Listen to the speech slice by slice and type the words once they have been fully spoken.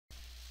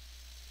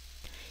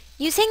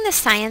Using the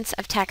science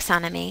of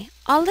taxonomy,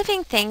 all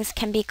living things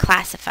can be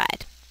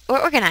classified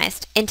or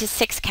organized into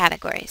 6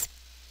 categories.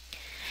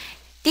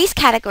 These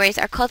categories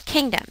are called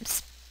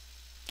kingdoms.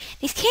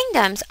 These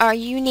kingdoms are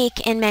unique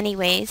in many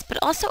ways, but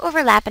also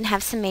overlap and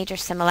have some major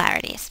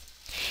similarities.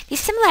 These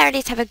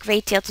similarities have a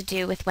great deal to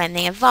do with when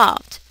they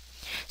evolved.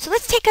 So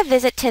let's take a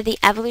visit to the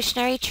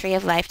evolutionary tree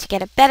of life to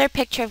get a better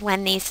picture of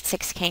when these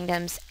 6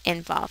 kingdoms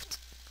evolved.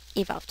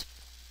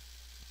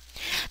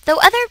 Though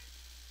other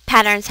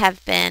patterns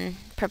have been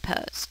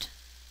proposed.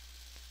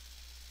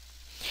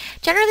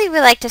 Generally, we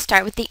like to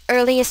start with the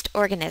earliest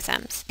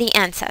organisms, the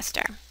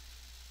ancestor.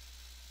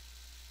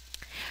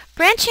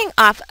 Branching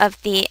off of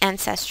the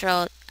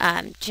ancestral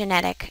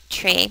genetic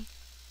tree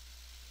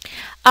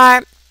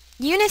are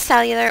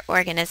unicellular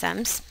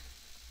organisms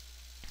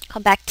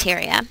called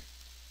bacteria.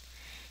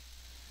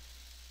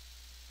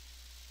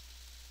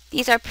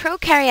 These are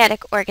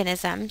prokaryotic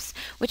organisms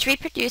which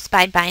reproduce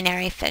by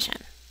binary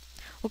fission.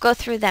 We'll go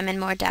through them in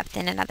more depth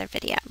in another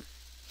video.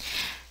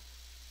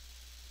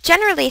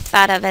 Generally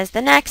thought of as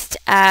the next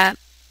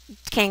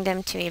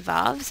kingdom to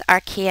evolve,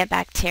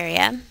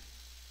 archaeobacteria.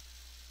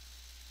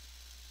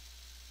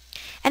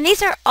 And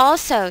these are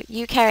also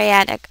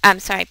prokaryotic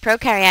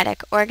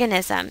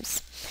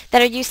organisms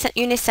that are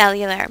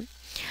unicellular,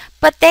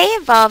 but they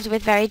evolved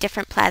with very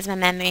different plasma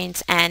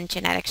membranes and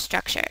genetic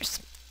structures.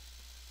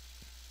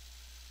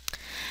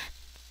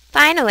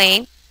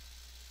 Finally,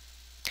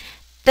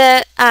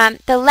 the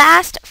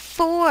last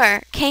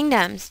 4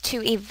 kingdoms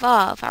to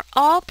evolve are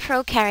all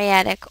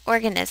prokaryotic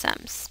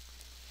organisms.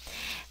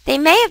 They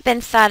may have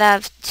been thought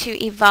of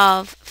to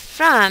evolve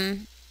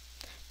from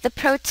the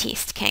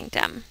protist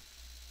kingdom,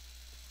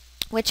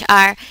 which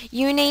are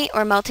uni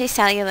or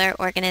multicellular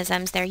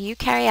organisms. They're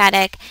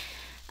eukaryotic.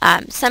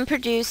 Some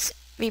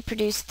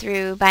reproduce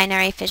through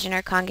binary fission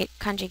or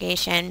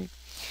conjugation,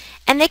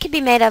 and they can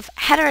be made of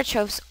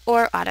heterotrophs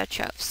or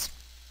autotrophs.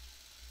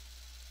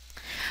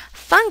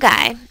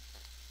 Fungi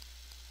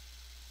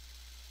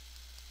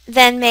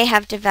then may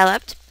have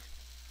developed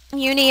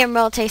uni or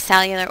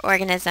multicellular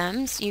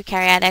organisms,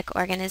 eukaryotic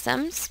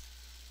organisms,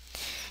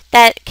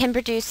 that can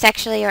produce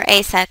sexually or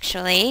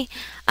asexually.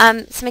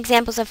 Some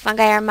examples of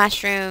fungi are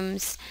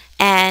mushrooms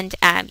and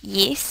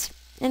yeast,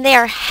 and they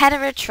are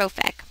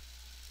heterotrophic.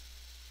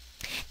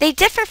 They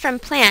differ from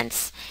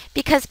plants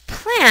because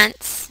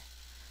plants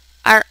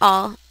are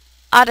all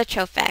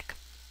autotrophic,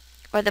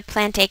 or the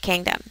Plantae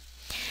kingdom.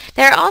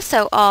 They're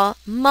also all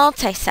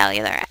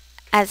multicellular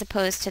as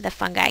opposed to the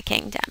fungi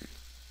kingdom.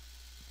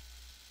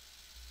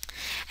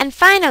 And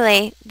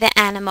finally, the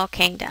animal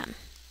kingdom.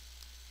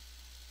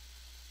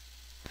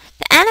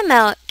 The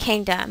animal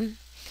kingdom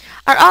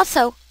are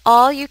also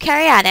all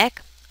eukaryotic,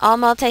 all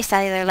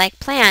multicellular like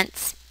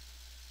plants,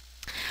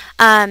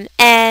 and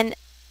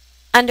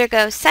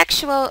undergo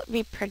sexual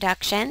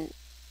reproduction,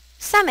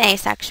 some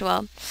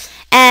asexual,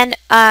 and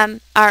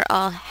are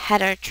all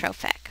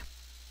heterotrophic.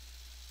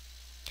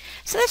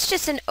 So that's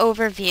just an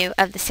overview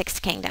of the 6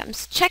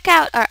 kingdoms. Check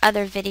out our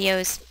other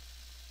videos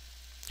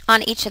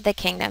on each of the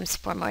kingdoms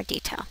for more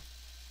detail.